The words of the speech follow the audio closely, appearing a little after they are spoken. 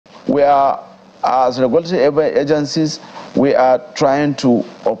we are, as regulatory agencies, we are trying to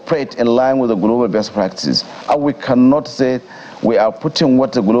operate in line with the global best practices. And we cannot say we are putting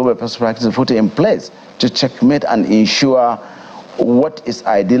what the global best practices put in place to checkmate and ensure what is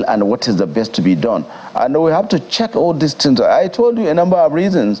ideal and what is the best to be done. And we have to check all these things. I told you a number of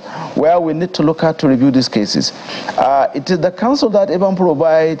reasons where we need to look at to review these cases. It is the council that even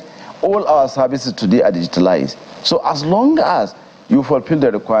provide all our services today are digitalized. So as long as you fulfill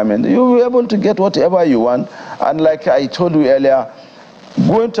the requirement, you'll be able to get whatever you want. And like I told you earlier,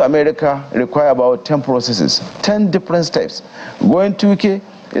 going to America requires about 10 processes, 10 different steps. Going to UK,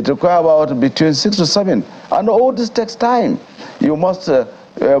 it requires about between 6 to 7. And all this takes time. You must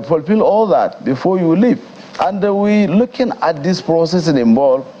fulfill all that before you leave. And we're looking at this process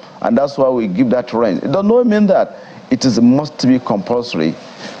involved, and that's why we give that range. It does not mean that it is must be compulsory,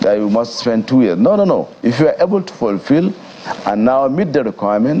 that you must spend 2 years. No, no, no. If you are able to fulfill and now meet the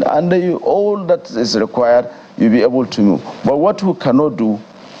requirement, and all that is required, you'll be able to move. But what we cannot do,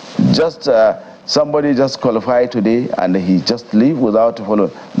 just somebody just qualified today and he just leave without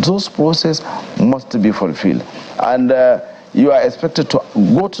following. Those processes must be fulfilled. And you are expected to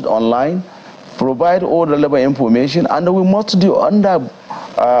go to the online, provide all the relevant information, and we must do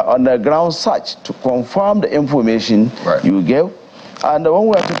underground search to confirm the information you gave. And when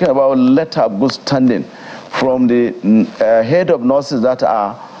we are talking about letter of good standing from the head of nurses that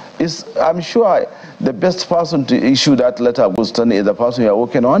I'm sure the best person to issue that letter of good standing is the person you are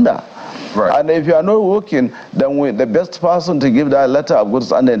working under. Right. And if you are not working, then the best person to give that letter of good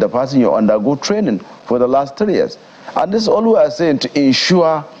standing is the person you undergo training for the last 3 years. And this is all we are saying, to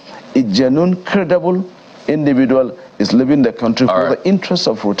ensure a genuine, credible individual is leaving the country for the interest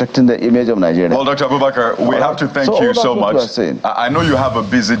of protecting the image of Nigeria. Well, Dr. Abubakar, we have to thank you so much. I know you have a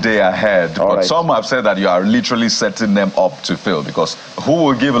busy day ahead, but some have said that you are literally setting them up to fail, because who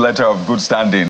will give a letter of good standing